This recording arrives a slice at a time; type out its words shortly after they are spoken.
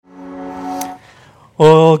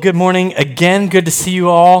Well, good morning again. Good to see you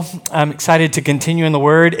all. I'm excited to continue in the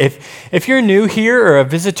Word. If you're new here or a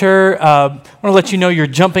visitor, I want to let you know you're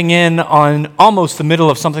jumping in on almost the middle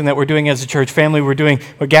of something that we're doing as a church family. We're doing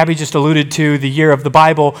what Gabby just alluded to, the year of the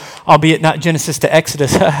Bible, albeit not Genesis to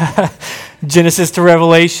Exodus. Genesis to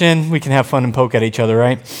Revelation. We can have fun and poke at each other,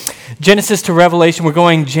 right? Genesis to Revelation. We're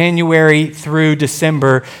going January through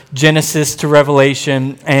December, Genesis to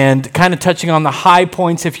Revelation, and kind of touching on the high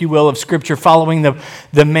points, if you will, of Scripture, following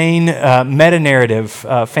the main meta-narrative,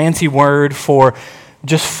 fancy word for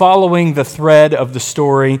just following the thread of the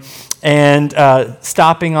story and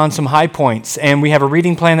stopping on some high points. And we have a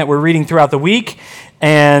reading plan that we're reading throughout the week,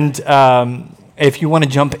 and if you want to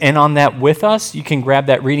jump in on that with us, you can grab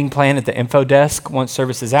that reading plan at the info desk once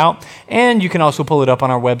service is out, and you can also pull it up on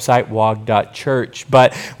our website, wog.church.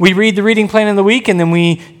 But we read the reading plan in the week, and then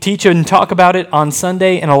we teach and talk about it on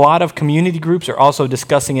Sunday, and a lot of community groups are also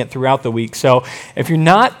discussing it throughout the week. So if you're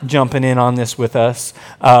not jumping in on this with us,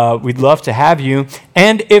 we'd love to have you.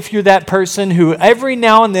 And if you're that person who every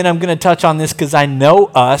now and then, I'm going to touch on this because I know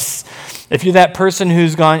us, if you're that person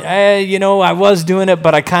who's gone, I was doing it,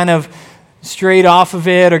 but I kind of strayed off of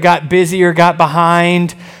it or got busy or got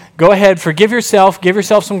behind, go ahead, forgive yourself, give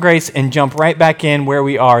yourself some grace, and jump right back in where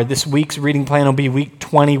we are. This week's reading plan will be week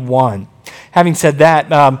 21. Having said that,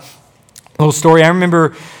 little story, I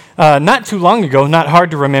remember not too long ago, not hard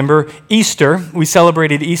to remember, Easter. We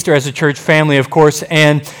celebrated Easter as a church family, of course,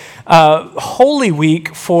 and Holy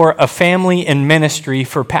Week for a family in ministry,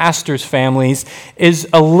 for pastors' families, is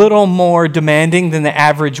a little more demanding than the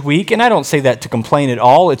average week. And I don't say that to complain at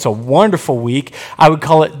all. It's a wonderful week. I would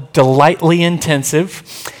call it delightfully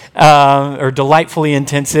intensive. Delightfully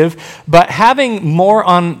intensive, but having more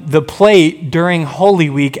on the plate during Holy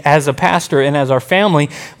Week as a pastor and as our family,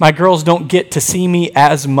 my girls don't get to see me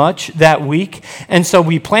as much that week. And so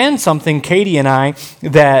we planned something, Katie and I,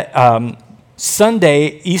 that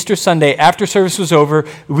Easter Sunday, after service was over,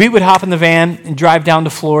 we would hop in the van and drive down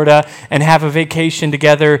to Florida and have a vacation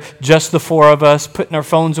together, just the four of us, putting our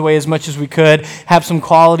phones away as much as we could, have some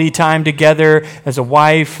quality time together as a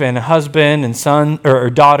wife and a husband and son,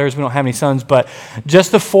 or daughters. We don't have any sons, but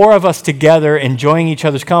just the four of us together, enjoying each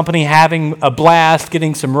other's company, having a blast,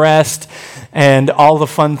 getting some rest, and all the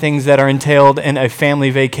fun things that are entailed in a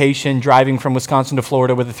family vacation, driving from Wisconsin to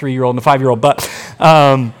Florida with a 3-year-old and a 5-year-old. But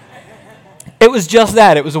it was just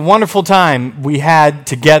that. It was a wonderful time we had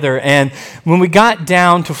together. And when we got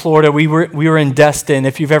down to Florida, we were in Destin.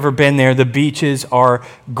 If you've ever been there, the beaches are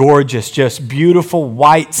gorgeous, just beautiful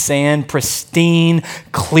white sand, pristine,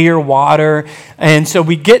 clear water. And so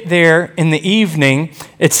we get there in the evening.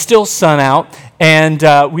 It's still sun out. And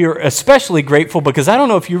we were especially grateful because I don't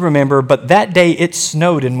know if you remember, but that day it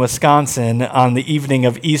snowed in Wisconsin on the evening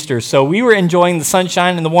of Easter. So we were enjoying the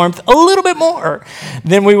sunshine and the warmth a little bit more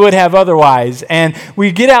than we would have otherwise. And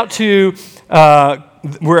we get out to,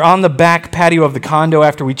 we're on the back patio of the condo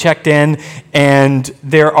after we checked in, and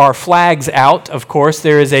there are flags out, of course.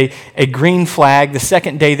 There is a green flag. The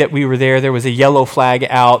second day that we were there was a yellow flag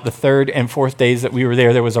out. The third and fourth days that we were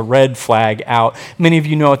there was a red flag out. Many of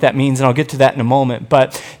you know what that means, and I'll get to that in a moment.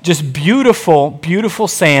 But just beautiful, beautiful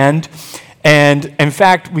sand. And in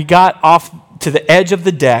fact, we got off to the edge of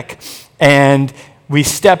the deck, and we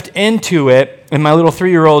stepped into it, and my little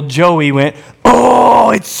 3-year-old Joey went, "Oh,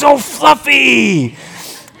 it's so fluffy!"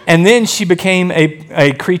 And then she became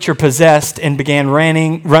a creature possessed and began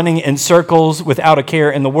running in circles without a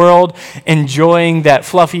care in the world, enjoying that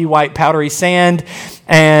fluffy, white, powdery sand.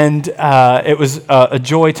 And it was a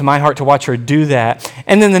joy to my heart to watch her do that.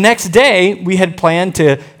 And then the next day, we had planned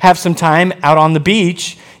to have some time out on the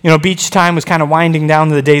beach. Beach time was kind of winding down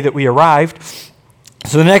the day that we arrived.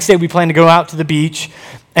 So the next day, we planned to go out to the beach.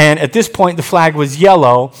 And at this point, the flag was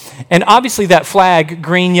yellow. And obviously that flag,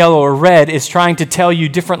 green, yellow, or red, is trying to tell you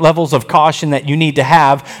different levels of caution that you need to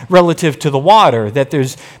have relative to the water, that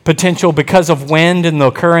there's potential because of wind and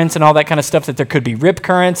the currents and all that kind of stuff, that there could be rip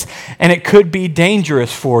currents, and it could be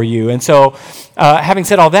dangerous for you. And so having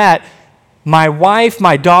said all that, my wife,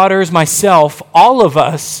 my daughters, myself, all of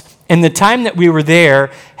us, in the time that we were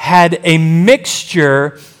there, had a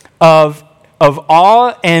mixture of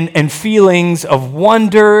awe and feelings of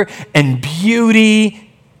wonder and beauty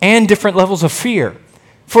and different levels of fear.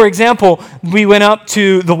 For example, we went up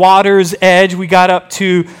to the water's edge. We got up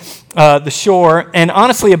to the shore, and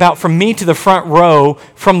honestly, about from me to the front row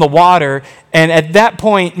from the water. And at that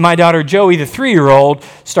point, my daughter Joey, the 3-year-old,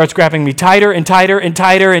 starts grabbing me tighter and tighter and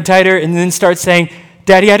tighter and tighter, and then starts saying,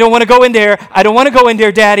 Daddy, I don't want to go in there. I don't want to go in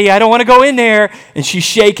there, Daddy. I don't want to go in there. And she's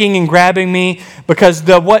shaking and grabbing me because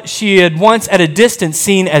what she had once at a distance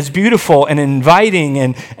seen as beautiful and inviting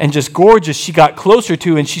and just gorgeous, she got closer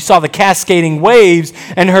to, and she saw the cascading waves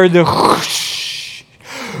and heard the whoosh,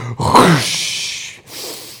 whoosh,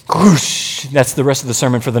 whoosh. That's the rest of the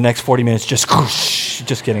sermon for the next 40 minutes, just whoosh.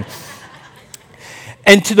 Just kidding.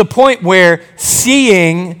 And to the point where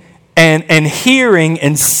seeing and hearing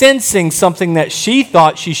and sensing something that she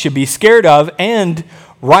thought she should be scared of, and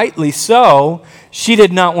rightly so, she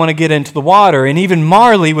did not want to get into the water. And even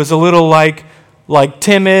Marley was a little like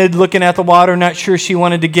timid, looking at the water, not sure she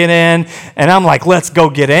wanted to get in. And I'm like, let's go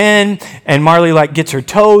get in. And Marley gets her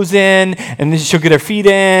toes in, and then she'll get her feet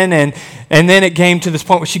in. And then it came to this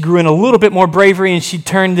point where she grew in a little bit more bravery, and she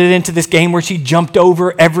turned it into this game where she jumped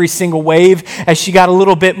over every single wave. As she got a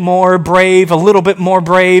little bit more brave,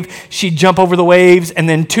 she'd jump over the waves. And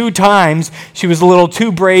then 2 times, she was a little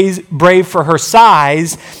too brave for her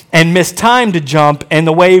size and missed time to jump. And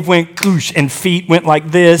the wave went goosh, and feet went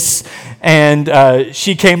like this. And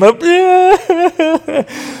she came up.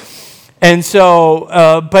 And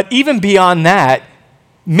so, but even beyond that,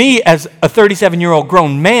 me as a 37-year-old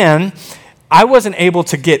grown man, I wasn't able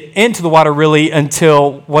to get into the water really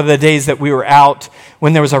until one of the days that we were out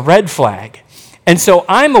when there was a red flag. And so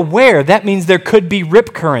I'm aware that means there could be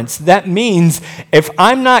rip currents. That means if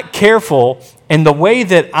I'm not careful in the way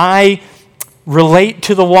that I relate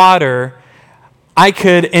to the water, I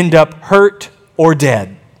could end up hurt or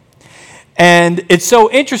dead. And it's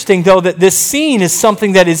so interesting, though, that this scene is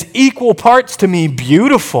something that is equal parts to me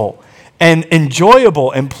beautiful and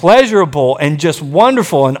enjoyable and pleasurable and just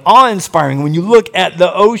wonderful and awe-inspiring when you look at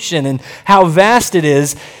the ocean and how vast it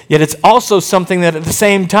is, yet it's also something that at the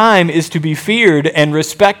same time is to be feared and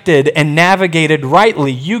respected and navigated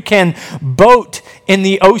rightly. You can boat in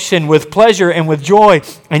the ocean with pleasure and with joy,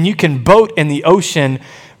 and you can boat in the ocean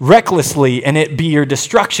recklessly and it be your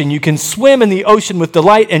destruction. You can swim in the ocean with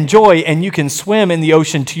delight and joy, and you can swim in the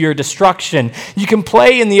ocean to your destruction. You can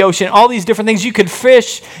play in the ocean, all these different things. You could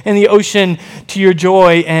fish in the ocean to your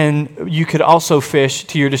joy, and you could also fish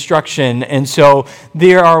to your destruction. And so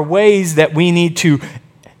there are ways that we need to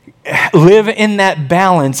live in that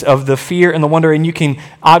balance of the fear and the wonder, and you can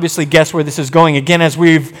obviously guess where this is going. Again, as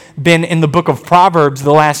we've been in the book of Proverbs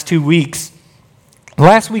the last 2 weeks,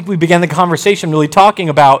 last week we began the conversation really talking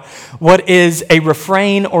about what is a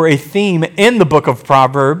refrain or a theme in the book of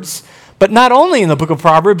Proverbs, but not only in the book of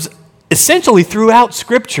Proverbs, essentially throughout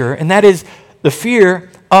Scripture, and that is the fear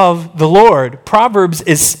of the Lord. Proverbs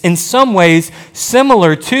is in some ways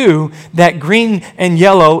similar to that green and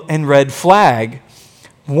yellow and red flag,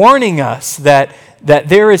 warning us that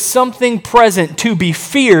there is something present to be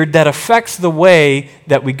feared that affects the way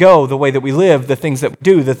that we go, the way that we live, the things that we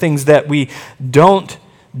do, the things that we don't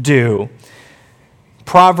do.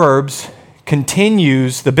 Proverbs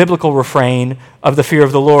continues the biblical refrain of the fear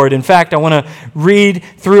of the Lord. In fact, I want to read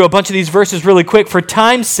through a bunch of these verses really quick. For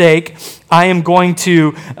time's sake, I am going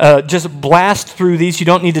to just blast through these. You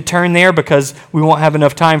don't need to turn there because we won't have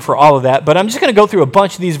enough time for all of that. But I'm just going to go through a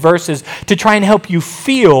bunch of these verses to try and help you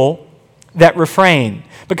feel that refrain.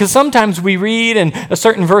 Because sometimes we read and a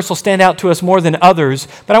certain verse will stand out to us more than others,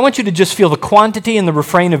 but I want you to just feel the quantity and the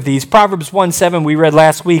refrain of these. Proverbs 1:7 we read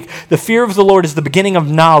last week, the fear of the Lord is the beginning of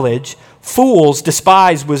knowledge. Fools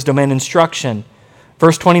despise wisdom and instruction.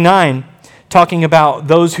 Verse 29, talking about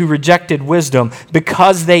those who rejected wisdom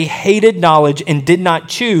because they hated knowledge and did not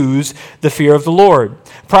choose the fear of the Lord.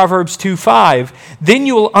 Proverbs 2:5, then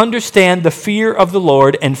you will understand the fear of the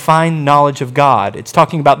Lord and find knowledge of God. It's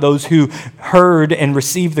talking about those who heard and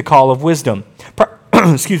received the call of wisdom.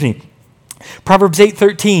 Excuse me. Proverbs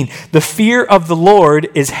 8:13, the fear of the Lord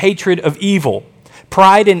is hatred of evil.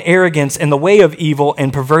 Pride and arrogance and the way of evil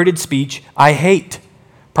and perverted speech I hate.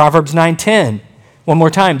 Proverbs 9:10, one more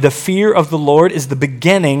time, the fear of the Lord is the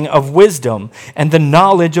beginning of wisdom, and the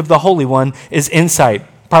knowledge of the Holy One is insight.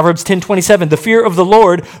 Proverbs 10:27, the fear of the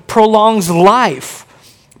Lord prolongs life,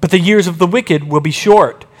 but the years of the wicked will be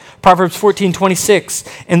short. Proverbs 14:26,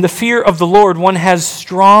 in the fear of the Lord one has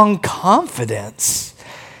strong confidence,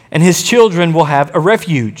 and his children will have a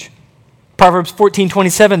refuge. Proverbs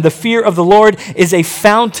 14:27, the fear of the Lord is a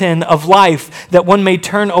fountain of life, that one may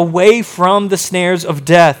turn away from the snares of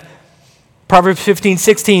death. Proverbs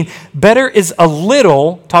 15:16, better is a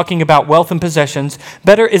little, talking about wealth and possessions,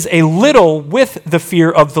 better is a little with the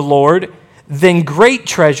fear of the Lord than great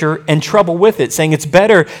treasure and trouble with it, saying it's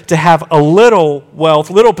better to have a little wealth,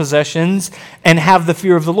 little possessions, and have the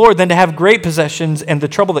fear of the Lord than to have great possessions and the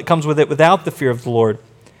trouble that comes with it without the fear of the Lord.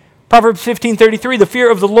 Proverbs 15:33, the fear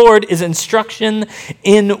of the Lord is instruction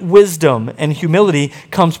in wisdom, and humility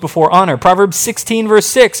comes before honor. Proverbs 16, verse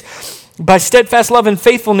 6, by steadfast love and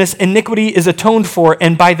faithfulness, iniquity is atoned for,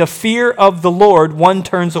 and by the fear of the Lord, one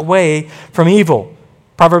turns away from evil.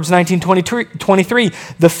 Proverbs 19:23,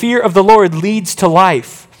 the fear of the Lord leads to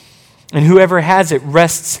life, and whoever has it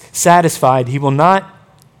rests satisfied. He will not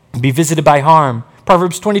be visited by harm.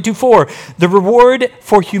 Proverbs 22:4, the reward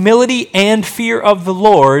for humility and fear of the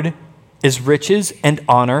Lord is riches and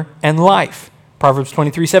honor and life. Proverbs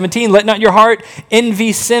 23:17, let not your heart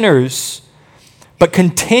envy sinners, but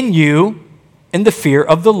continue in the fear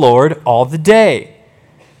of the Lord all the day.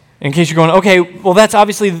 In case you're going, okay, well, that's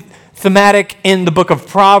obviously thematic in the book of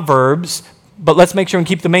Proverbs, but let's make sure and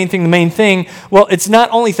keep the main thing the main thing. Well, it's not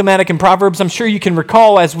only thematic in Proverbs. I'm sure you can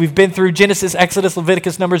recall as we've been through Genesis, Exodus,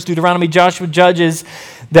 Leviticus, Numbers, Deuteronomy, Joshua, Judges,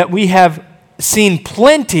 that we have seen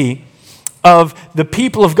plenty of the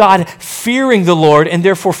people of God fearing the Lord and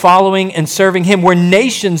therefore following and serving Him, where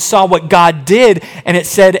nations saw what God did, and it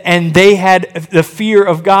said, and they had the fear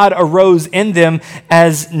of God arose in them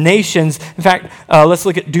as nations. In fact, let's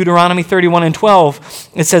look at Deuteronomy 31:12.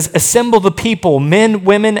 It says, assemble the people, men,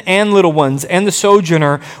 women, and little ones, and the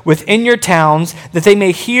sojourner within your towns, that they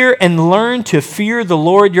may hear and learn to fear the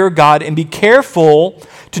Lord your God, and be careful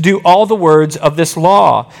to do all the words of this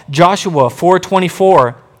law. Joshua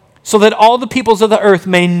 4:24. So that all the peoples of the earth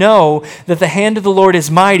may know that the hand of the Lord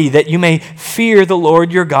is mighty, that you may fear the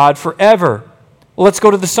Lord your God forever. Well, let's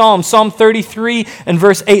go to the Psalm. Psalm 33 and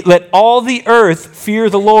verse 8. Let all the earth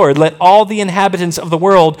fear the Lord. Let all the inhabitants of the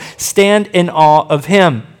world stand in awe of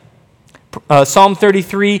Him. Psalm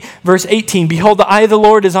 33 verse 18. Behold, the eye of the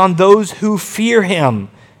Lord is on those who fear Him,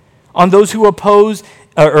 on those who oppose,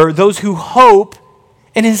 or those who hope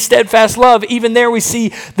in His steadfast love. Even there we see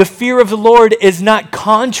the fear of the Lord is not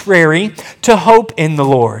contrary to hope in the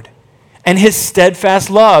Lord and His steadfast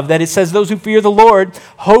love. That it says those who fear the Lord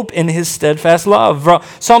hope in His steadfast love.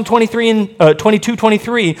 Psalm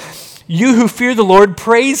 22:23, you who fear the Lord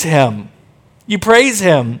praise Him. You praise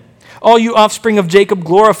Him. All you offspring of Jacob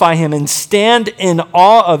glorify Him and stand in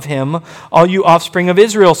awe of Him, all you offspring of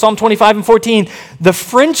Israel. Psalm 25:14, the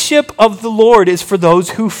friendship of the Lord is for those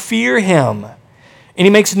who fear Him, and He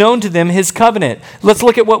makes known to them His covenant. Let's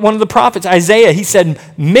look at what one of the prophets, Isaiah, he said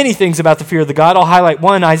many things about the fear of the God. I'll highlight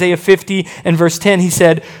one, Isaiah 50 and verse 10. He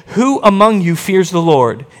said, who among you fears the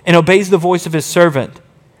Lord and obeys the voice of His servant?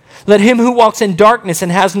 Let him who walks in darkness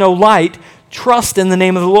and has no light trust in the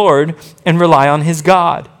name of the Lord and rely on his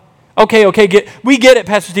God. Okay, we get it,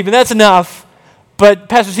 Pastor Stephen, that's enough. But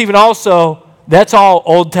Pastor Stephen also, that's all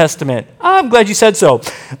Old Testament. I'm glad you said so.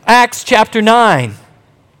 Acts chapter 9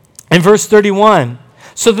 and verse 31.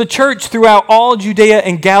 So the church throughout all Judea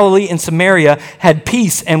and Galilee and Samaria had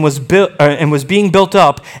peace and was being built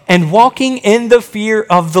up and walking in the fear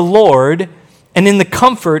of the Lord and in the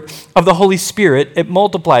comfort of the Holy Spirit, it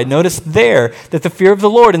multiplied. Notice there that the fear of the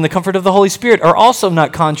Lord and the comfort of the Holy Spirit are also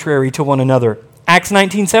not contrary to one another. Acts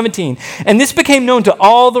 19:17. And this became known to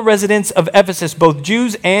all the residents of Ephesus, both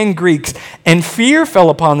Jews and Greeks, and fear fell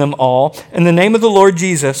upon them all, and the name of the Lord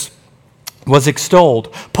Jesus was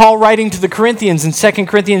extolled. Paul, writing to the Corinthians in 2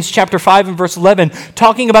 Corinthians chapter 5 and verse 11,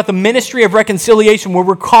 talking about the ministry of reconciliation, where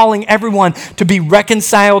we're calling everyone to be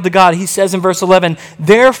reconciled to God, he says in verse 11,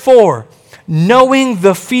 therefore, knowing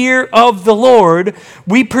the fear of the Lord,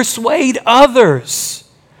 we persuade others.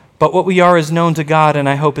 But what we are is known to God, and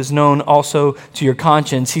I hope is known also to your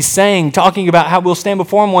conscience. He's saying, talking about how we'll stand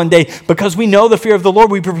before Him one day, because we know the fear of the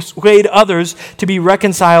Lord, we persuade others to be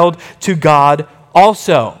reconciled to God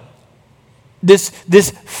also. This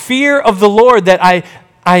fear of the Lord that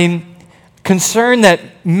I'm concerned that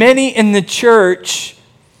many in the church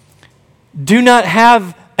do not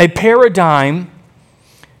have a paradigm,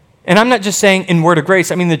 and I'm not just saying in Word of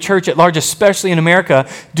Grace, I mean the church at large, especially in America,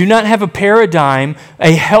 do not have a paradigm,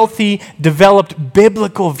 a healthy, developed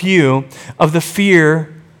biblical view of the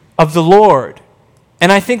fear of the Lord.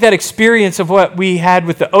 And I think that experience of what we had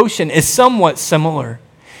with the ocean is somewhat similar,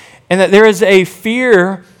 and that there is a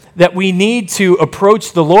fear that we need to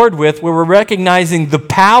approach the Lord with, where we're recognizing the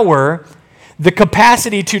power, the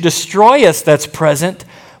capacity to destroy us that's present,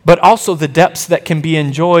 but also the depths that can be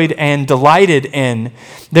enjoyed and delighted in.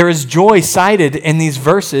 There is joy cited in these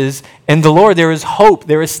verses in the Lord. There is hope.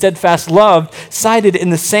 There is steadfast love cited in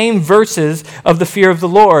the same verses of the fear of the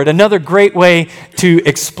Lord. Another great way to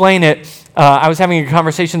explain it, I was having a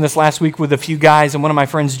conversation this last week with a few guys, and one of my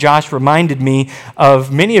friends, Josh, reminded me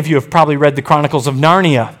of, many of you have probably read the Chronicles of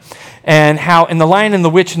Narnia, and how in The Lion and the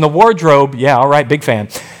Witch and the Wardrobe, yeah, all right, big fan.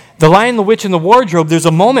 The Lion, the Witch, and the Wardrobe, there's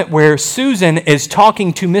a moment where Susan is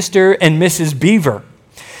talking to Mr. and Mrs. Beaver.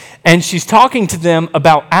 And she's talking to them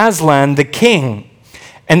about Aslan, the king.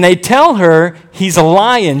 And they tell her he's a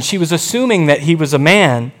lion. She was assuming that he was a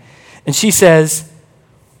man. And she says,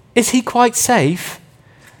 "Is he quite safe?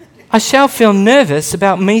 I shall feel nervous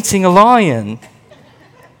about meeting a lion."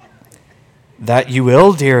 "That you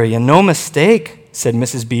will, dearie, and no mistake," said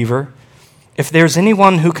Mrs. Beaver. "If there's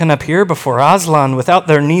anyone who can appear before Aslan without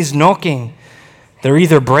their knees knocking, they're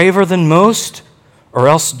either braver than most or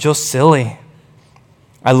else just silly."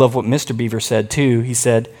 I love what Mr. Beaver said, too. He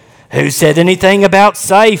said, "Who said anything about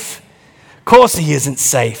safe? Of course he isn't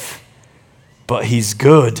safe, but he's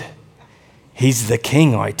good. He's the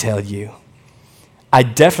king, I tell you." I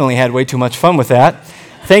definitely had way too much fun with that.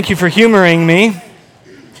 Thank you for humoring me.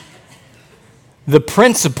 The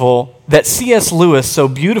principle that C.S. Lewis so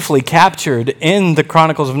beautifully captured in the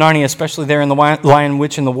Chronicles of Narnia, especially there in The Lion,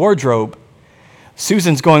 Witch, and the Wardrobe.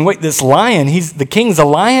 Susan's going, "Wait, this lion, the king's a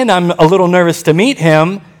lion? I'm a little nervous to meet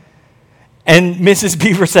him." And Mrs.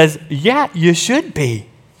 Beaver says, "Yeah, you should be."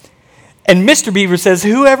 And Mr. Beaver says,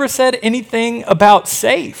 "Whoever said anything about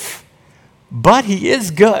safe? But he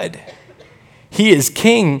is good. He is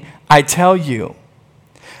king, I tell you."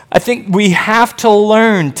 I think we have to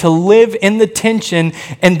learn to live in the tension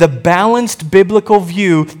and the balanced biblical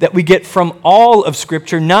view that we get from all of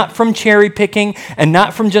Scripture, not from cherry picking and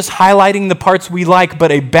not from just highlighting the parts we like,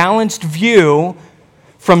 but a balanced view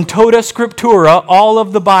from Tota Scriptura, all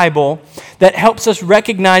of the Bible, that helps us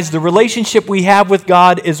recognize the relationship we have with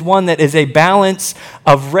God is one that is a balance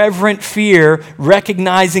of reverent fear,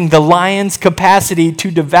 recognizing the lion's capacity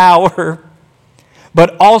to devour,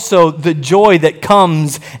 but also the joy that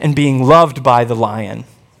comes in being loved by the lion,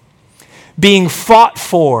 being fought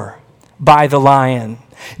for by the lion,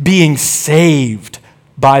 being saved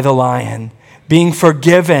by the lion, being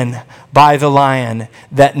forgiven by the lion,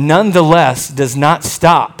 that nonetheless does not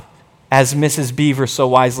stop, as Mrs. Beaver so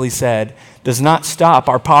wisely said, does not stop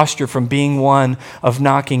our posture from being one of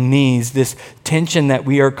knocking knees, this tension that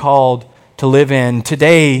we are called to live in.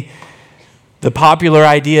 Today, the popular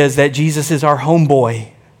idea is that Jesus is our homeboy.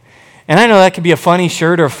 And I know that could be a funny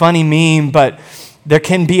shirt or a funny meme, but there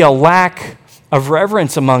can be a lack of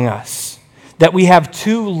reverence among us. That we have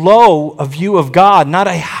too low a view of God, not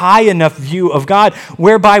a high enough view of God,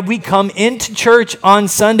 whereby we come into church on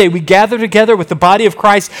Sunday, we gather together with the body of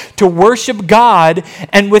Christ to worship God,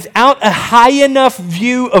 and without a high enough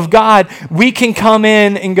view of God, we can come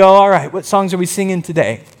in and go, "All right, what songs are we singing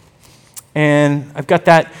today?" And I've got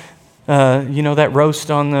that that roast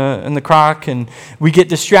in the crock, and we get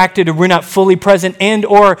distracted, or we're not fully present, and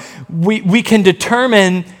or we can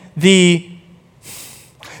determine the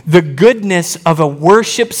goodness of a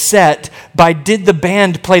worship set by, did the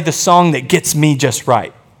band play the song that gets me just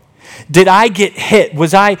right? Did I get hit?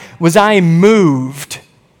 Was I moved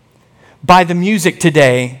by the music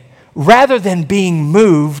today, rather than being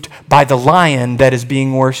moved by the lion that is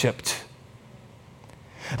being worshiped?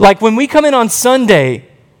 Like when we come in on Sunday,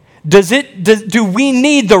 do we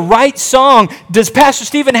need the right song? Does Pastor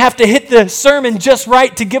Stephen have to hit the sermon just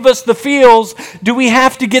right to give us the feels? Do we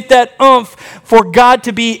have to get that oomph for God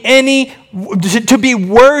to be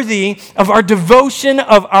worthy of our devotion,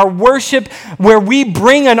 of our worship, where we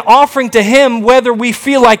bring an offering to Him whether we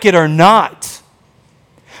feel like it or not?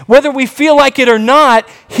 Whether we feel like it or not,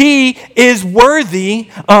 He is worthy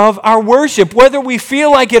of our worship. Whether we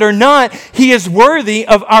feel like it or not, He is worthy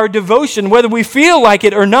of our devotion. Whether we feel like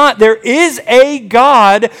it or not, there is a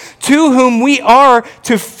God to whom we are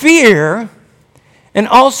to fear, and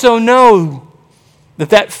also know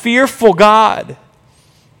that fearful God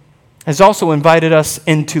has also invited us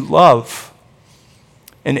into love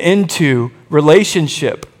and into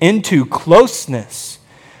relationship, into closeness,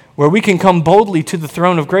 where we can come boldly to the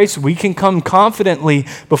throne of grace. We can come confidently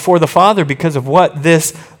before the Father because of what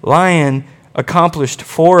this lion accomplished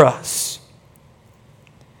for us.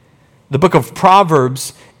 The book of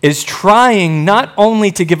Proverbs is trying not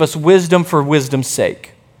only to give us wisdom for wisdom's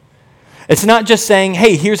sake. It's not just saying,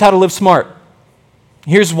 "Hey, here's how to live smart.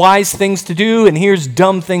 Here's wise things to do, and here's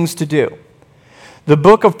dumb things to do." The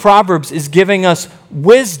book of Proverbs is giving us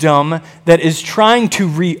wisdom that is trying to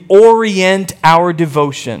reorient our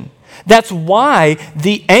devotion. That's why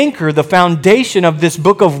the anchor, the foundation of this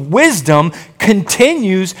book of wisdom,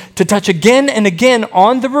 continues to touch again and again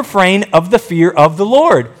on the refrain of the fear of the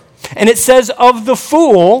Lord. And it says of the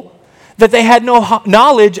fool that they had no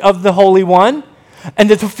knowledge of the Holy One, and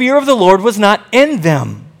that the fear of the Lord was not in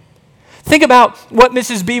them. Think about what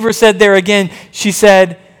Mrs. Beaver said there again. She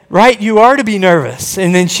said, right, you are to be nervous.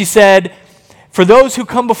 And then she said, for those who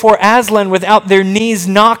come before Aslan without their knees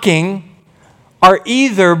knocking are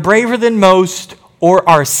either braver than most or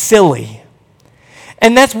are silly.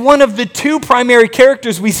 And that's one of the two primary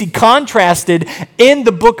characters we see contrasted in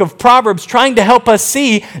the book of Proverbs, trying to help us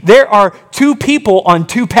see there are two people on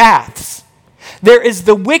two paths. There is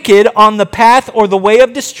the wicked on the path or the way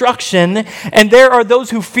of destruction, and there are those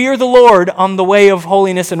who fear the Lord on the way of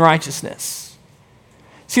holiness and righteousness.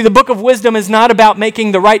 See, the book of wisdom is not about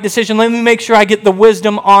making the right decision. Let me make sure I get the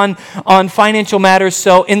wisdom on financial matters,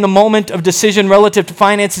 so in the moment of decision relative to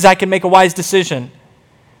finances, I can make a wise decision.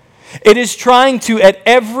 It is trying to, at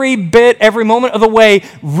every moment of the way,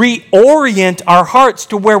 reorient our hearts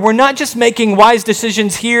to where we're not just making wise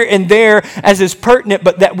decisions here and there as is pertinent,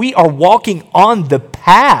 but that we are walking on the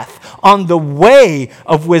path, on the way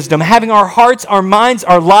of wisdom, having our hearts, our minds,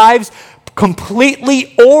 our lives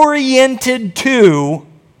completely oriented to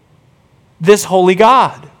this holy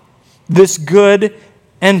God, this good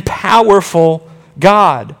and powerful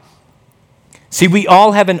God. See, we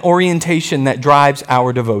all have an orientation that drives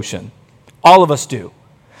our devotion. All of us do.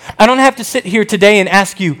 I don't have to sit here today and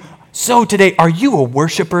ask you, so today, are you a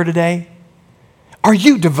worshiper today? Are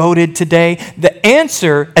you devoted today? The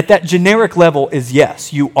answer at that generic level is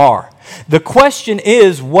yes, you are. The question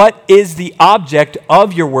is, what is the object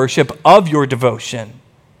of your worship, of your devotion?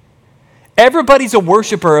 Everybody's a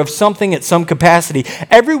worshiper of something at some capacity.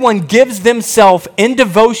 Everyone gives themselves in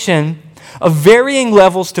devotion of varying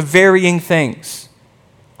levels to varying things.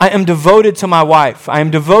 I am devoted to my wife. I am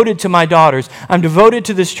devoted to my daughters. I'm devoted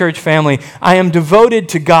to this church family. I am devoted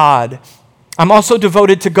to God. I'm also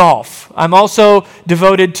devoted to golf. I'm also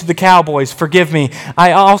devoted to the Cowboys. Forgive me.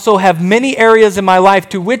 I also have many areas in my life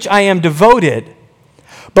to which I am devoted.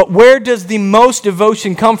 But where does the most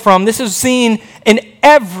devotion come from? This is seen in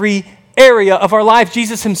every area of our life.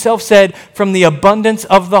 Jesus himself said, from the abundance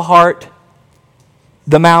of the heart,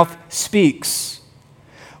 the mouth speaks.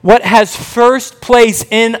 What has first place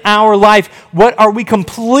in our life? What are we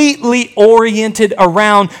completely oriented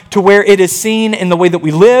around to where it is seen in the way that we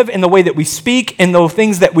live, in the way that we speak, in the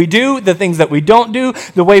things that we do, the things that we don't do,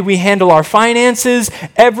 the way we handle our finances,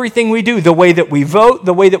 everything we do, the way that we vote,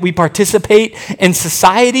 the way that we participate in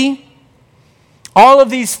society? All of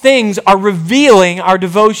these things are revealing our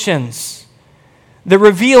devotions. They're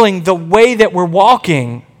revealing the way that we're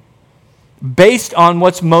walking based on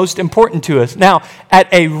what's most important to us. Now,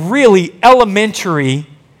 at a really elementary,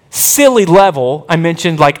 silly level, I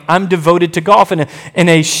mentioned like I'm devoted to golf. In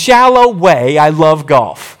a shallow way, I love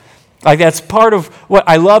golf. Like that's part of what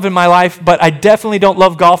I love in my life, but I definitely don't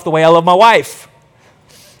love golf the way I love my wife.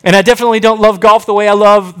 And I definitely don't love golf the way I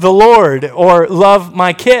love the Lord or love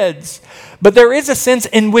my kids. But there is a sense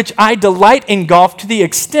in which I delight in golf to the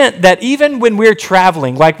extent that even when we're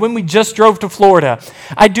traveling, like when we just drove to Florida,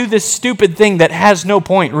 I do this stupid thing that has no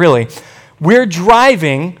point really. We're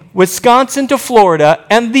driving Wisconsin to Florida,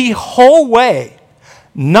 and the whole way,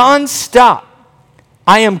 nonstop,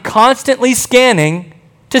 I am constantly scanning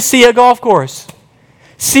to see a golf course.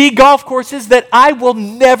 See golf courses that I will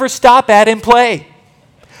never stop at and play.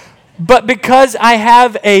 But because I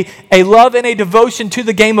have a love and a devotion to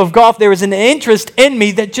the game of golf, there is an interest in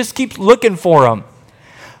me that just keeps looking for them.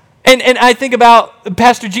 And I think about,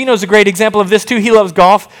 Pastor Gino's a great example of this too. He loves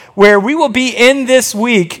golf, where we will be in this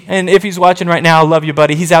week, and if he's watching right now, I love you,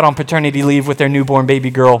 buddy. He's out on paternity leave with their newborn baby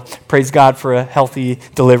girl. Praise God for a healthy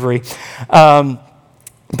delivery.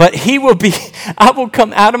 But I will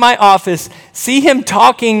come out of my office, see him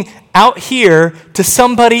talking out here to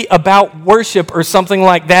somebody about worship or something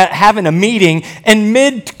like that, having a meeting, and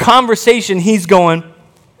mid-conversation, he's going, and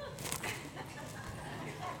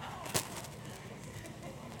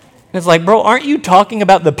it's like, bro, aren't you talking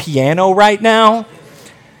about the piano right now?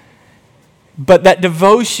 But that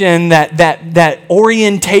devotion, that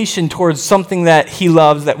orientation towards something that he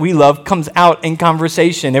loves, that we love, comes out in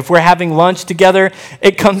conversation. If we're having lunch together,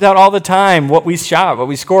 it comes out all the time, what we shot, what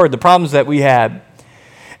we scored, the problems that we had.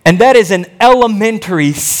 And that is an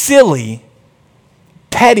elementary, silly,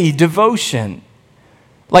 petty devotion.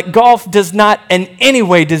 Like golf does not in any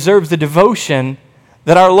way deserve the devotion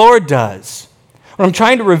that our Lord does. What I'm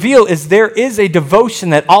trying to reveal is there is a devotion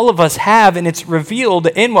that all of us have, and it's revealed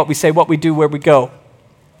in what we say, what we do, where we go.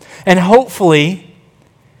 And hopefully,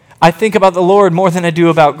 I think about the Lord more than I do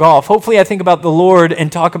about golf. Hopefully, I think about the Lord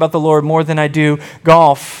and talk about the Lord more than I do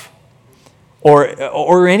golf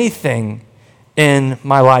or anything in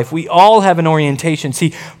my life. We all have an orientation.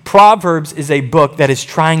 See, Proverbs is a book that is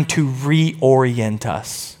trying to reorient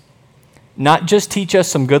us. Not just teach us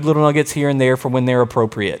some good little nuggets here and there for when they're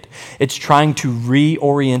appropriate. It's trying to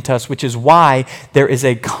reorient us, which is why there is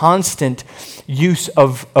a constant use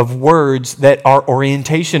of words that are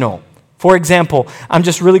orientational. For example, I'm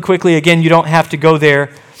just really quickly, again, you don't have to go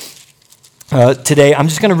there. today. I'm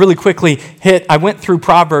just going to really quickly I went through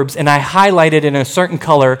Proverbs and I highlighted in a certain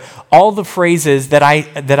color all the phrases that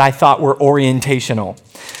I thought were orientational.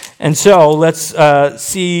 And so let's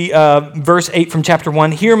see verse 8 from chapter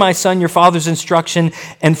 1. Hear, my son, your father's instruction,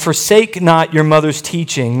 and forsake not your mother's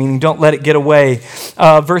teaching, meaning don't let it get away.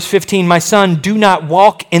 Verse 15, my son, do not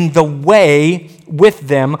walk in the way with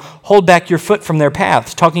them. Hold back your foot from their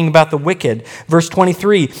paths, talking about the wicked. Verse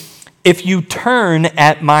 23, if you turn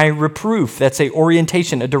at my reproof. That's a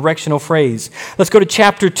orientation, a directional phrase. Let's go to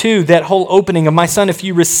chapter 2, that whole opening of my son, if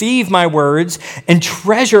you receive my words and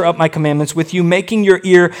treasure up my commandments with you, making your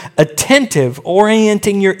ear attentive,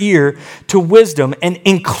 orienting your ear to wisdom and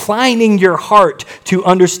inclining your heart to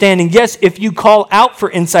understanding. Yes, if you call out for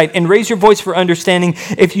insight and raise your voice for understanding,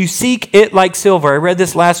 if you seek it like silver, I read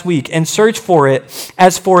this last week, and search for it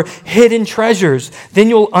as for hidden treasures, then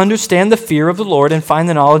you'll understand the fear of the Lord and find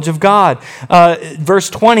the knowledge of God. Verse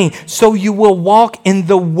 20, so you will walk in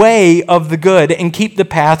the way of the good and keep the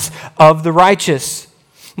paths of the righteous.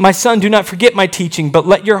 My son, do not forget my teaching, but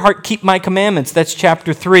let your heart keep my commandments. That's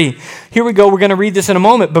chapter 3. Here we go. We're going to read this in a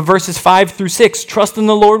moment, but verses 5 through 6. Trust in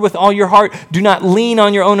the Lord with all your heart. Do not lean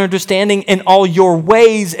on your own understanding. In all your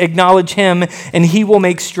ways acknowledge him, and he will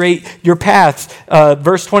make straight your paths.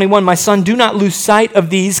 Verse 21, my son, do not lose sight of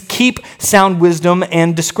these. Keep sound wisdom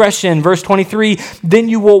and discretion. Verse 23, then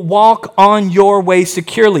you will walk on your way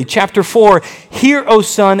securely. Chapter 4, hear, O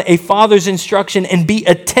son, a father's instruction, and be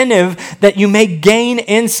attentive that you may gain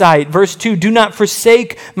insight. Verse 2, do not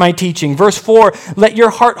forsake my teaching. Verse 4, let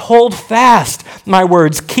your heart hold fast my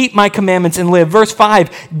words. Keep my commandments and live. Verse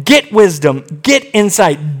 5, get wisdom, get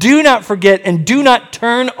insight. Do not forget and do not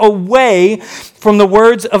turn away from the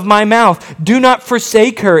words of my mouth. Do not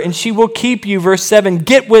forsake her, and she will keep you. Verse 7,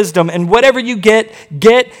 get wisdom, and whatever you get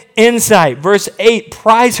insight. Verse 8,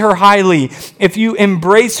 prize her highly. If you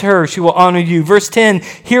embrace her, she will honor you. Verse 10,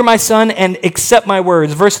 hear my son and accept my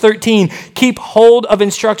words. Verse 13, keep hold of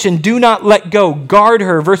instruction. Do not let go. Guard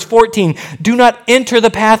her. Verse 14, do not enter the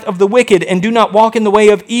path of the wicked and do not walk in the way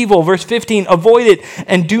of evil. Verse 15, avoid it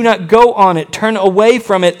and do not go on it. Turn away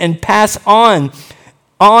from it and pass on.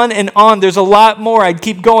 On and on. There's a lot more. I'd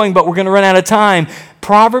keep going, but we're going to run out of time.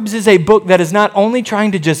 Proverbs is a book that is not only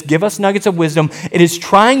trying to just give us nuggets of wisdom, it is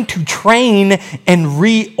trying to train and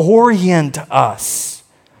reorient us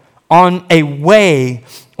on a way,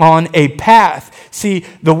 on a path. See,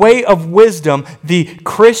 the way of wisdom, the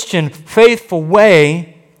Christian faithful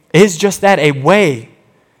way, is just that, a way.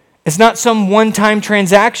 It's not some one-time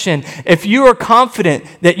transaction. If you are confident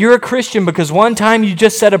that you're a Christian because one time you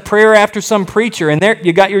just said a prayer after some preacher and there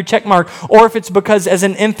you got your check mark, or if it's because as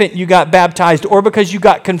an infant you got baptized, or because you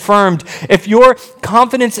got confirmed, if your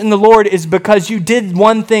confidence in the Lord is because you did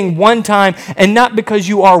one thing one time and not because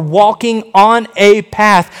you are walking on a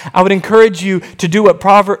path, I would encourage you to do what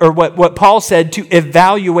Paul said, to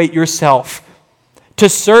evaluate yourself, to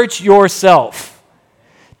search yourself,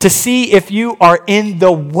 to see if you are in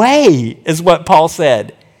the way, is what Paul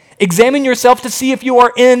said. Examine yourself to see if you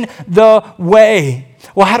are in the way.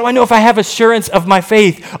 Well, how do I know if I have assurance of my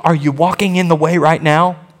faith? Are you walking in the way right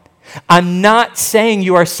now? I'm not saying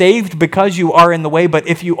you are saved because you are in the way, but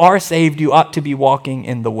if you are saved, you ought to be walking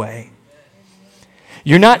in the way.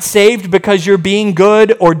 You're not saved because you're being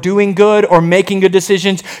good or doing good or making good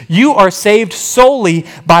decisions. You are saved solely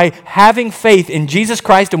by having faith in Jesus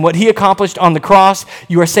Christ and what he accomplished on the cross.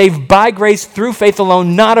 You are saved by grace through faith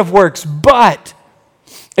alone, not of works. But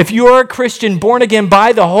if you are a Christian born again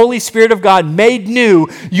by the Holy Spirit of God, made new,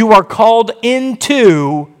 you are called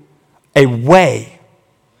into a way,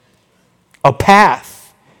 a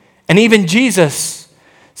path. And even Jesus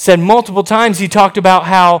said multiple times, he talked about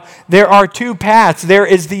how there are two paths. There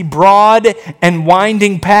is the broad and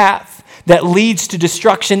winding path that leads to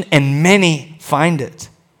destruction, and many find it.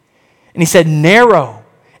 And he said, narrow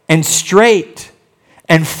and straight,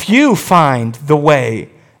 and few find the way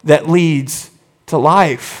that leads to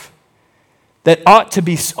life. That ought to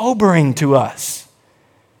be sobering to us.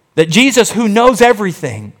 That Jesus, who knows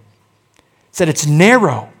everything, said it's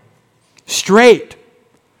narrow, straight,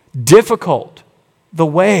 difficult, the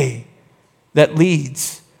way that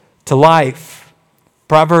leads to life.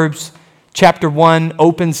 Proverbs chapter 1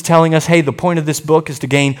 opens telling us, hey, the point of this book is to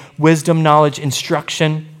gain wisdom, knowledge,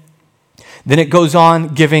 instruction. Then it goes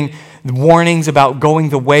on giving warnings about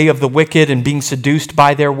going the way of the wicked and being seduced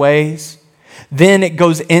by their ways. Then it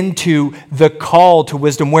goes into the call to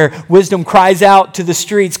wisdom, where wisdom cries out to the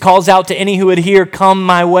streets, calls out to any who would hear, come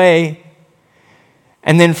my way.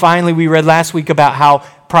 And then finally we read last week about how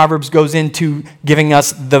Proverbs goes into giving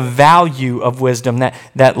us the value of wisdom,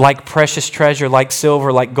 that like precious treasure, like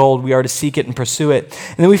silver, like gold, we are to seek it and pursue it.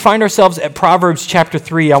 And then we find ourselves at Proverbs chapter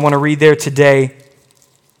 3. I want to read there today.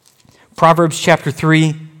 Proverbs chapter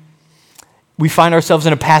 3. We find ourselves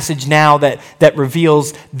in a passage now that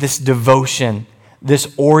reveals this devotion,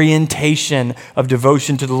 this orientation of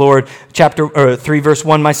devotion to the Lord. Chapter 3, verse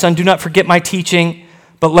 1, "My son, do not forget my teaching,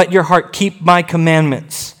 but let your heart keep my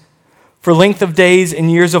commandments. For length of days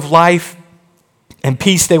and years of life and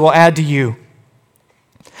peace they will add to you.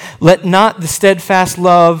 Let not the steadfast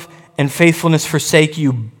love and faithfulness forsake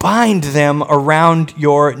you. Bind them around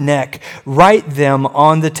your neck. Write them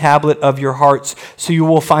on the tablet of your hearts, so you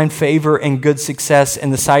will find favor and good success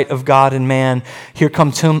in the sight of God and man." Here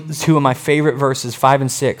come two of my favorite verses, 5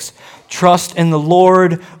 and 6. "Trust in the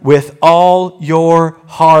Lord with all your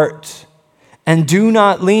heart, and do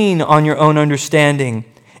not lean on your own understanding.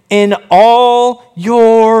 In all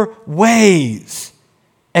your ways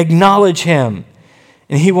acknowledge him,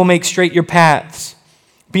 and he will make straight your paths.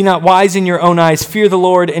 Be not wise in your own eyes. Fear the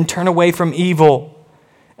Lord and turn away from evil."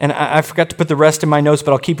 And I forgot to put the rest in my notes,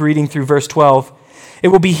 but I'll keep reading through verse 12. "It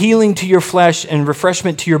will be healing to your flesh and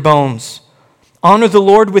refreshment to your bones. Honor the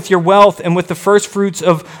Lord with your wealth and with the first fruits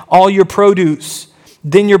of all your produce.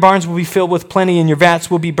 Then your barns will be filled with plenty and your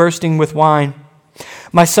vats will be bursting with wine.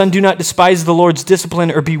 My son, do not despise the Lord's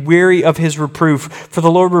discipline or be weary of his reproof, for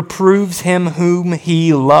the Lord reproves him whom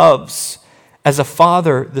he loves, as a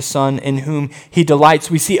father the son in whom he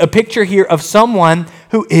delights." We see a picture here of someone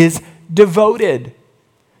who is devoted,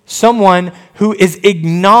 someone who is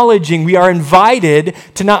acknowledging. We are invited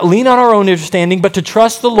to not lean on our own understanding, but to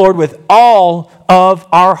trust the Lord with all of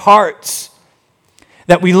our hearts.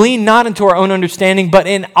 That we lean not into our own understanding, but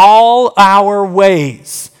in all our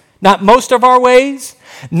ways. Not most of our ways,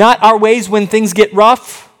 not our ways when things get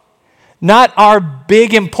rough, not our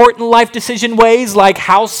big important life decision ways like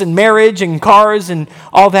house and marriage and cars and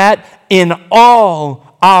all that. In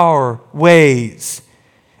all our ways,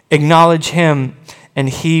 acknowledge him and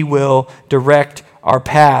he will direct our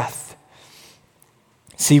path.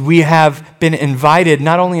 See, we have been invited,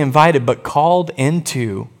 not only invited, but called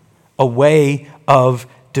into a way of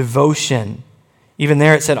devotion. Even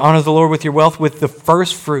there it said, "Honor the Lord with your wealth, with the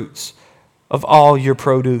first fruits of all your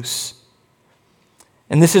produce."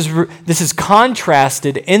 And this is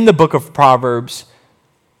contrasted in the book of Proverbs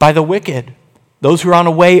by the wicked, those who are on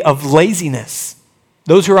a way of laziness,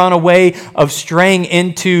 those who are on a way of straying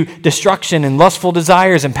into destruction and lustful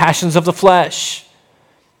desires and passions of the flesh.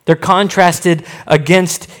 They're contrasted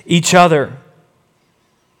against each other.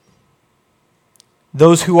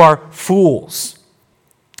 Those who are fools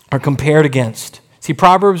are compared against. See,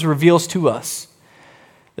 Proverbs reveals to us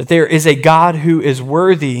that there is a God who is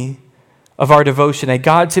worthy of our devotion, a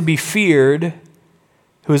God to be feared,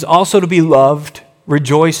 who is also to be loved,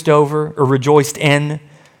 rejoiced over, or rejoiced in,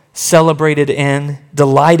 celebrated in,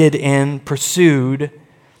 delighted in, pursued,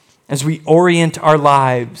 as we orient our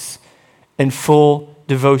lives in full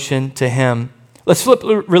devotion to him. Let's flip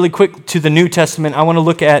really quick to the New Testament. I want to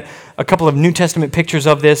look at a couple of New Testament pictures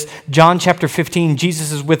of this. John chapter 15,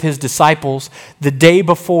 Jesus is with his disciples the day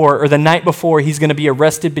before, or the night before, he's going to be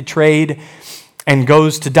arrested, betrayed, and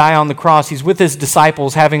goes to die on the cross. He's with his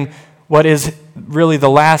disciples having what is really the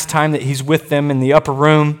last time that he's with them in the upper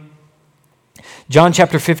room. John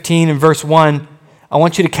chapter 15 and verse 1, I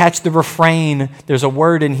want you to catch the refrain. There's a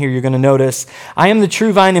word in here you're going to notice. "I am the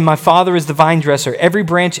true vine and my Father is the vine dresser. Every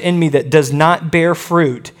branch in me that does not bear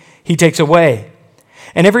fruit, he takes away.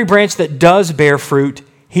 And every branch that does bear fruit,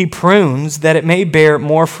 he prunes that it may bear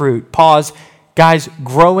more fruit." Pause. Guys,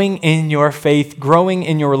 growing in your faith, growing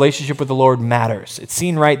in your relationship with the Lord matters. It's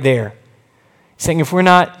seen right there. He's saying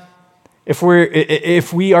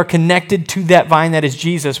if we are connected to that vine that is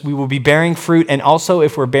Jesus, we will be bearing fruit. And also,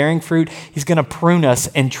 if we're bearing fruit, he's going to prune us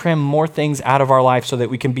and trim more things out of our life so that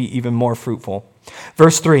we can be even more fruitful.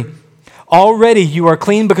 Verse 3, "Already you are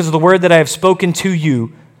clean because of the word that I have spoken to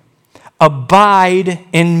you. Abide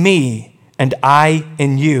in me, and I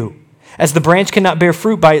in you. As the branch cannot bear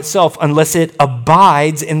fruit by itself unless it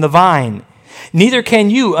abides in the vine, neither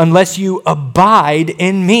can you unless you abide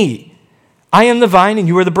in me. I am the vine and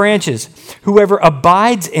you are the branches. Whoever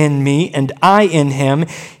abides in me and I in him,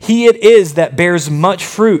 he it is that bears much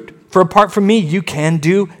fruit. For apart from me, you can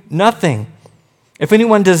do nothing. If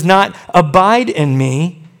anyone does not abide in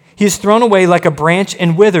me, he is thrown away like a branch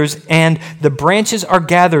and withers, and the branches are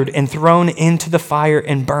gathered and thrown into the fire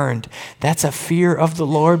and burned." That's a fear of the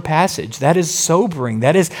Lord passage. That is sobering.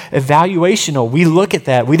 That is evaluational. We look at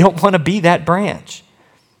that. We don't want to be that branch.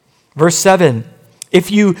 Verse 7, If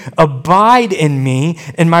you abide in me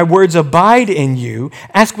and my words abide in you,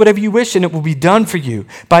 ask whatever you wish and it will be done for you.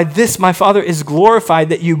 By this my Father is glorified,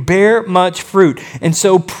 that you bear much fruit, and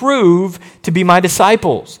so prove to be my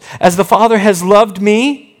disciples. As the Father has loved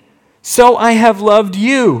me, so I have loved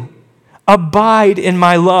you. Abide in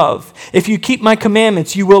my love. If you keep my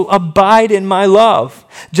commandments, you will abide in my love,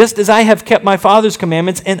 just as I have kept my Father's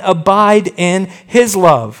commandments and abide in his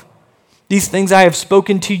love. These things I have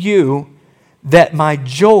spoken to you, that my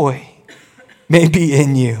joy may be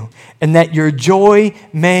in you, and that your joy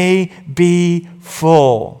may be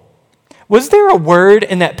full. Was there a word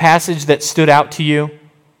in that passage that stood out to you?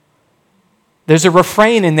 There's a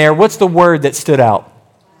refrain in there. What's the word that stood out?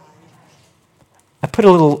 I put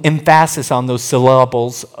a little emphasis on those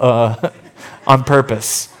syllables on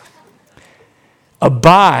purpose.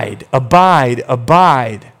 Abide, abide,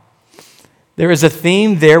 abide. There is a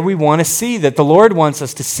theme there we want to see, that the Lord wants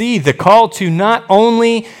us to see. The call to not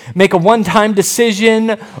only make a one-time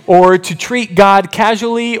decision or to treat God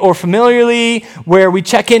casually or familiarly, where we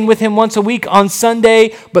check in with him once a week on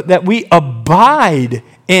Sunday, but that we abide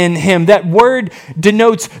in him. That word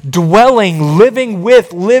denotes dwelling, living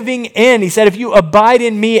with, living in. He said, if you abide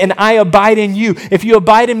in me and I abide in you, if you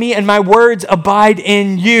abide in me and my words abide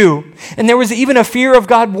in you. And there was even a fear of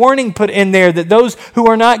God warning put in there, that those who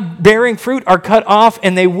are not bearing fruit are cut off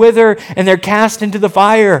and they wither and they're cast into the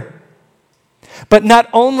fire. But not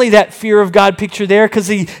only that fear of God picture there, because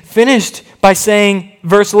he finished by saying,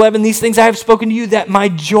 verse 11, these things I have spoken to you, that my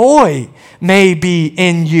joy may be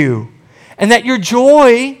in you, and that your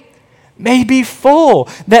joy may be full.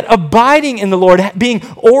 That abiding in the Lord, being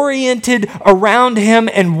oriented around him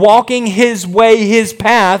and walking his way, his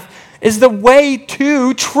path, is the way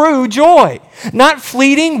to true joy. Not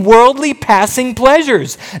fleeting, worldly, passing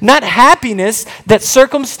pleasures. Not happiness that's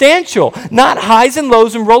circumstantial. Not highs and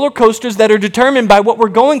lows and roller coasters that are determined by what we're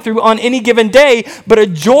going through on any given day, but a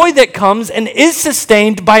joy that comes and is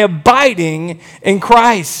sustained by abiding in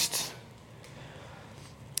Christ.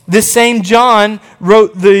 This same John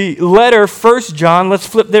wrote the letter, 1 John. Let's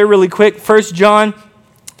flip there really quick. 1 John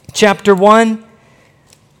chapter 1.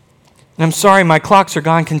 And I'm sorry, my clocks are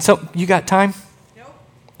gone. You got time? Nope.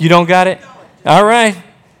 You don't got it? No. All right.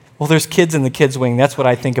 Well, there's kids in the kids' wing. That's what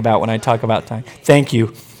I think about when I talk about time. Thank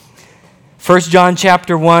you. 1 John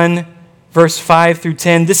chapter 1, verse 5 through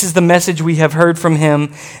 10. This is the message we have heard from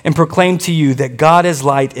him and proclaim to you, that God is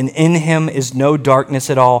light and in him is no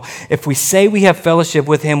darkness at all. If we say we have fellowship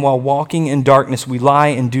with him while walking in darkness, we lie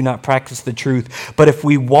and do not practice the truth. But if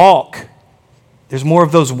we walk, there's more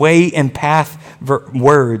of those way and path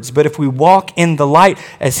words. But if we walk in the light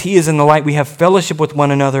as he is in the light, we have fellowship with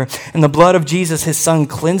one another. And the blood of Jesus, his son,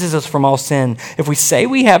 cleanses us from all sin. If we say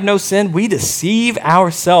we have no sin, we deceive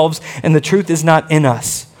ourselves and the truth is not in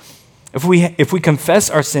us. If we confess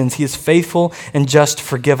our sins, he is faithful and just to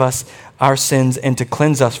forgive us our sins and to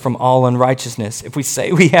cleanse us from all unrighteousness. If we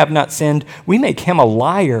say we have not sinned, we make him a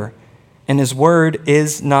liar, and his word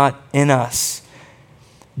is not in us.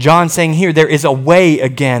 John saying here, there is a way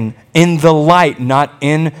again in the light, not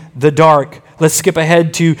in the dark. Let's skip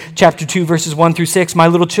ahead to chapter 2, verses 1 through 6. My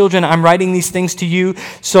little children, I'm writing these things to you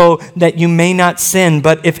so that you may not sin.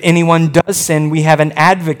 But if anyone does sin, we have an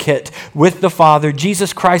advocate with the Father,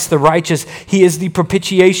 Jesus Christ the righteous. He is the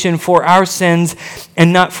propitiation for our sins,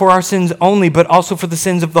 and not for our sins only, but also for the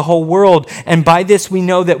sins of the whole world. And by this we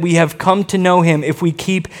know that we have come to know him if we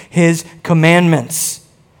keep his commandments.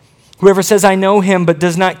 Whoever says, I know him, but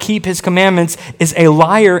does not keep his commandments is a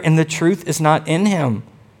liar, and the truth is not in him.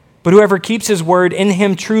 But whoever keeps his word, in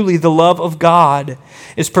him truly the love of God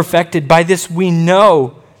is perfected. By this we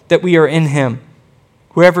know that we are in him.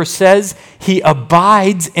 Whoever says he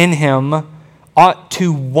abides in him ought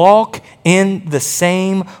to walk in the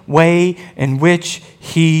same way in which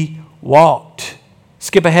he walked.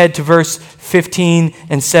 Skip ahead to verse 15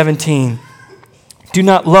 and 17. Do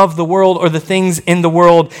not love the world or the things in the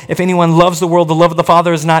world. If anyone loves the world, the love of the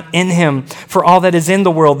Father is not in him. For all that is in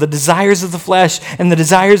the world, the desires of the flesh and the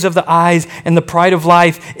desires of the eyes and the pride of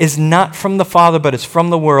life is not from the Father, but is from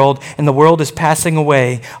the world. And the world is passing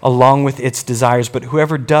away along with its desires. But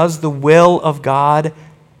whoever does the will of God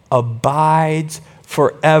abides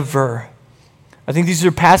forever. I think these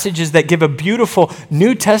are passages that give a beautiful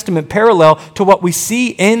New Testament parallel to what we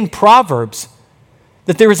see in Proverbs.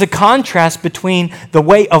 That there is a contrast between the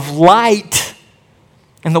way of light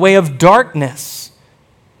and the way of darkness.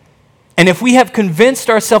 And if we have convinced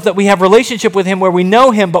ourselves that we have relationship with him where we know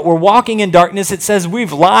him, but we're walking in darkness, it says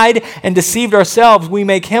we've lied and deceived ourselves. We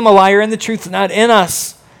make him a liar and the truth is not in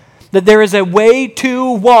us. That there is a way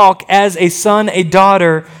to walk as a son, a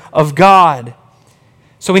daughter of God.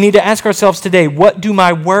 So we need to ask ourselves today, what do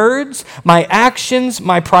my words, my actions,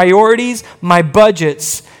 my priorities, my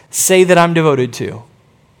budgets say that I'm devoted to?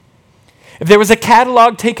 If there was a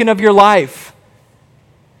catalog taken of your life,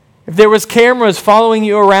 if there was cameras following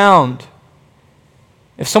you around,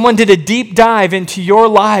 if someone did a deep dive into your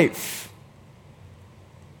life,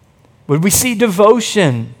 would we see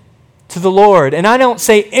devotion to the Lord? And I don't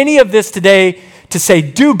say any of this today to say,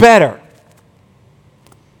 do better.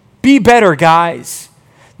 Be better, guys.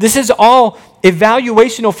 This is all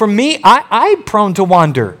evaluational. For me, I'm prone to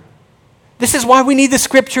wander. This is why we need the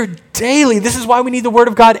Scripture daily. This is why we need the Word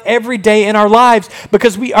of God every day in our lives,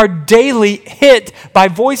 because we are daily hit by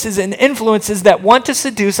voices and influences that want to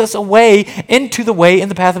seduce us away into the way and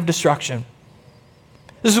the path of destruction.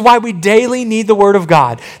 This is why we daily need the Word of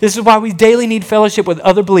God. This is why we daily need fellowship with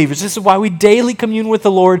other believers. This is why we daily commune with the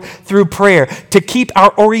Lord through prayer, to keep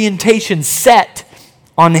our orientation set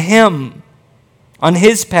on Him, on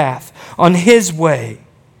His path, on His way.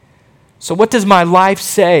 So what does my life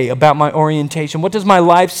say about my orientation? What does my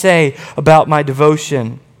life say about my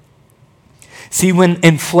devotion? See, when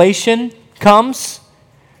inflation comes,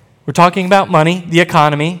 we're talking about money, the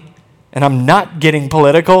economy, and I'm not getting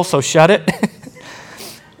political, so shut it.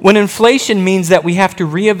 When inflation means that we have to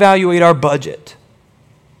reevaluate our budget,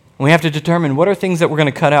 we have to determine what are things that we're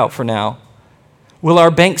going to cut out for now. Will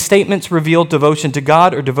our bank statements reveal devotion to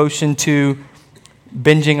God or devotion to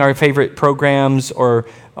binging our favorite programs, or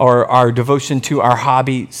our devotion to our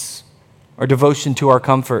hobbies, or devotion to our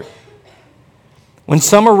comfort? When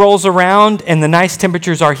summer rolls around and the nice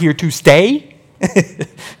temperatures are here to stay,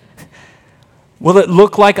 will it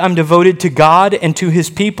look like I'm devoted to God and to His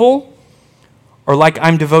people, or like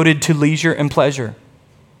I'm devoted to leisure and pleasure?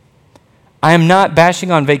 I am not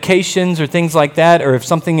bashing on vacations or things like that, or if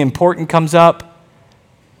something important comes up,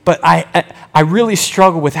 but I really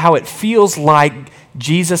struggle with how it feels like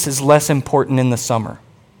Jesus is less important in the summer.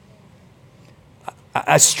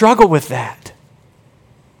 I struggle with that.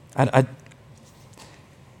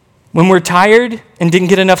 When we're tired and didn't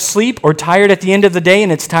get enough sleep, or tired at the end of the day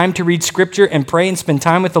and it's time to read Scripture and pray and spend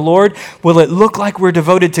time with the Lord, will it look like we're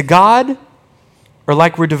devoted to God, or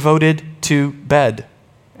like we're devoted to bed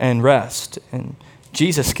and rest? And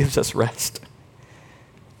Jesus gives us rest.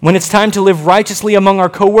 When it's time to live righteously among our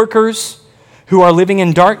coworkers who are living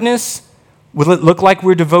in darkness, will it look like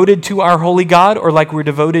we're devoted to our holy God, or like we're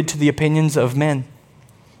devoted to the opinions of men?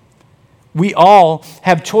 We all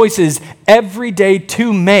have choices every day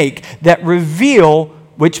to make that reveal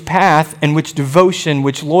which path and which devotion,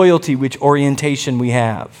 which loyalty, which orientation we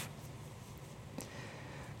have.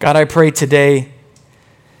 God, I pray today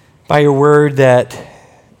by your word that,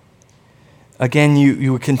 again,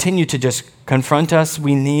 you would continue to just confront us.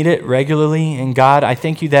 We need it regularly. And God, I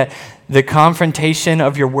thank you that the confrontation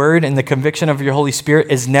of your word and the conviction of your Holy Spirit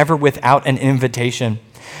is never without an invitation.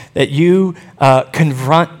 That you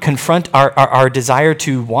confront our desire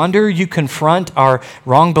to wander. You confront our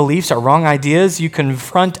wrong beliefs, our wrong ideas. You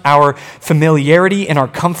confront our familiarity and our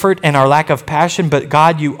comfort and our lack of passion. But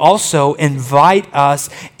God, you also invite us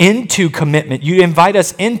into commitment. You invite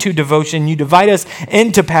us into devotion. You invite us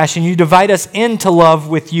into passion. You invite us into love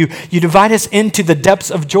with you. You invite us into the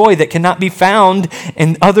depths of joy that cannot be found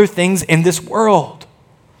in other things in this world.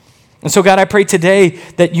 And so, God, I pray today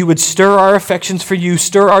that you would stir our affections for you,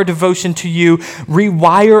 stir our devotion to you,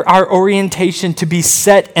 rewire our orientation to be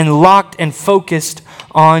set and locked and focused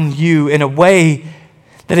on you in a way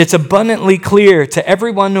that it's abundantly clear to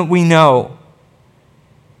everyone that we know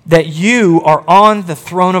that you are on the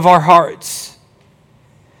throne of our hearts,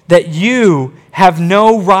 that you have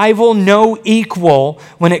no rival, no equal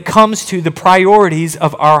when it comes to the priorities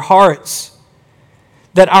of our hearts.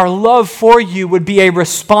 That our love for you would be a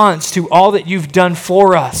response to all that you've done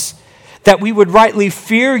for us. That we would rightly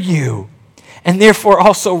fear you and therefore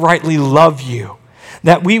also rightly love you.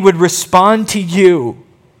 That we would respond to you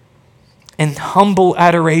in humble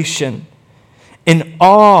adoration, in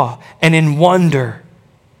awe and in wonder.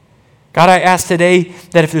 God, I ask today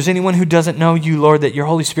that if there's anyone who doesn't know you, Lord, that your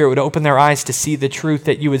Holy Spirit would open their eyes to see the truth,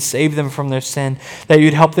 that you would save them from their sin, that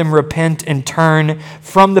you'd help them repent and turn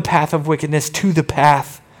from the path of wickedness to the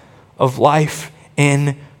path of life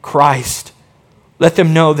in Christ. Let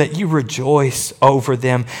them know that you rejoice over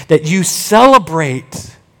them, that you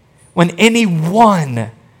celebrate when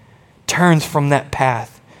anyone turns from that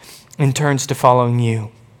path and turns to following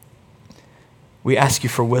you. We ask you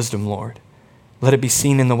for wisdom, Lord. Let it be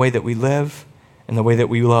seen in the way that we live, in the way that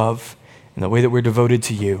we love, in the way that we're devoted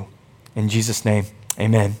to you. In Jesus' name,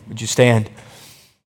 amen. Would you stand?